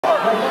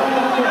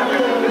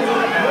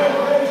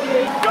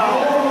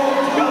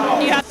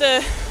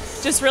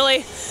just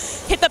really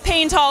hit the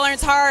pain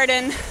tolerance hard,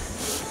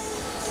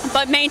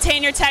 but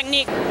maintain your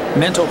technique.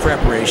 Mental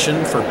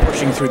preparation for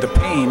pushing through the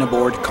pain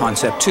aboard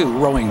Concept 2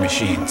 rowing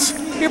machines.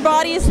 Your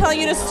body is telling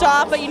you to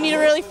stop, but you need to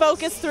really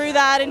focus through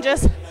that and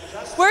just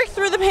work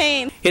through the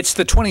pain. It's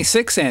the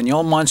 26th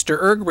annual Monster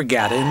Erg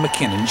Regatta in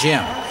McKinnon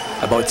Gym.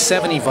 About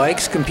 70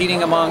 Vikes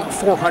competing among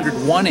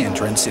 401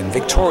 entrants in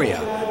Victoria.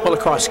 While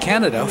across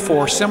Canada,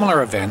 4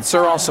 similar events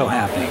are also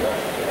happening.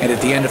 And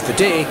at the end of the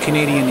day,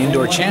 Canadian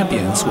indoor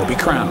champions will be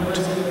crowned.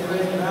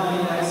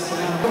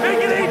 Make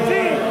it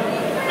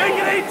 18! Make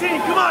it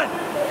 18! Come on!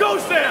 Go,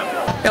 Sam!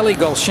 Ellie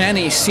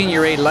Gulshani's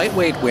Senior A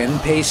lightweight win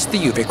paced the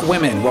UVic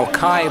women, while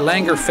Kai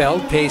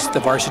Langerfeld paced the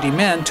varsity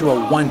men to a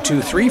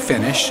 1-2-3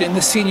 finish in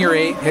the Senior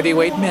A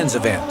heavyweight men's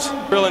event.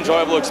 Real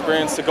enjoyable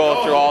experience to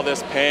go through all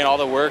this pain, all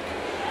the work,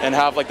 and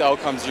have like the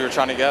outcomes you were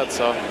trying to get.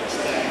 So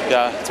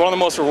yeah, it's one of the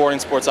most rewarding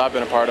sports I've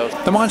been a part of.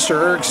 The Monster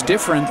Erg's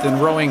different than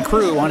rowing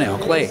crew on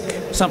Elk Lake,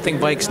 something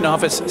Vikes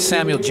novice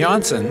Samuel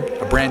Johnson,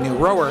 a brand new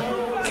rower,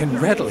 can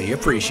readily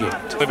appreciate.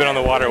 I've been on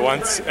the water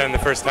once, and the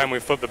first time we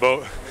flipped the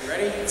boat.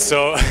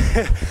 So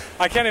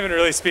I can't even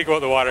really speak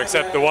about the water,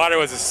 except the water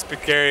was a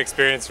scary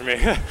experience for me.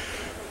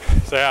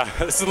 So yeah,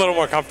 this is a little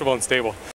more comfortable and stable.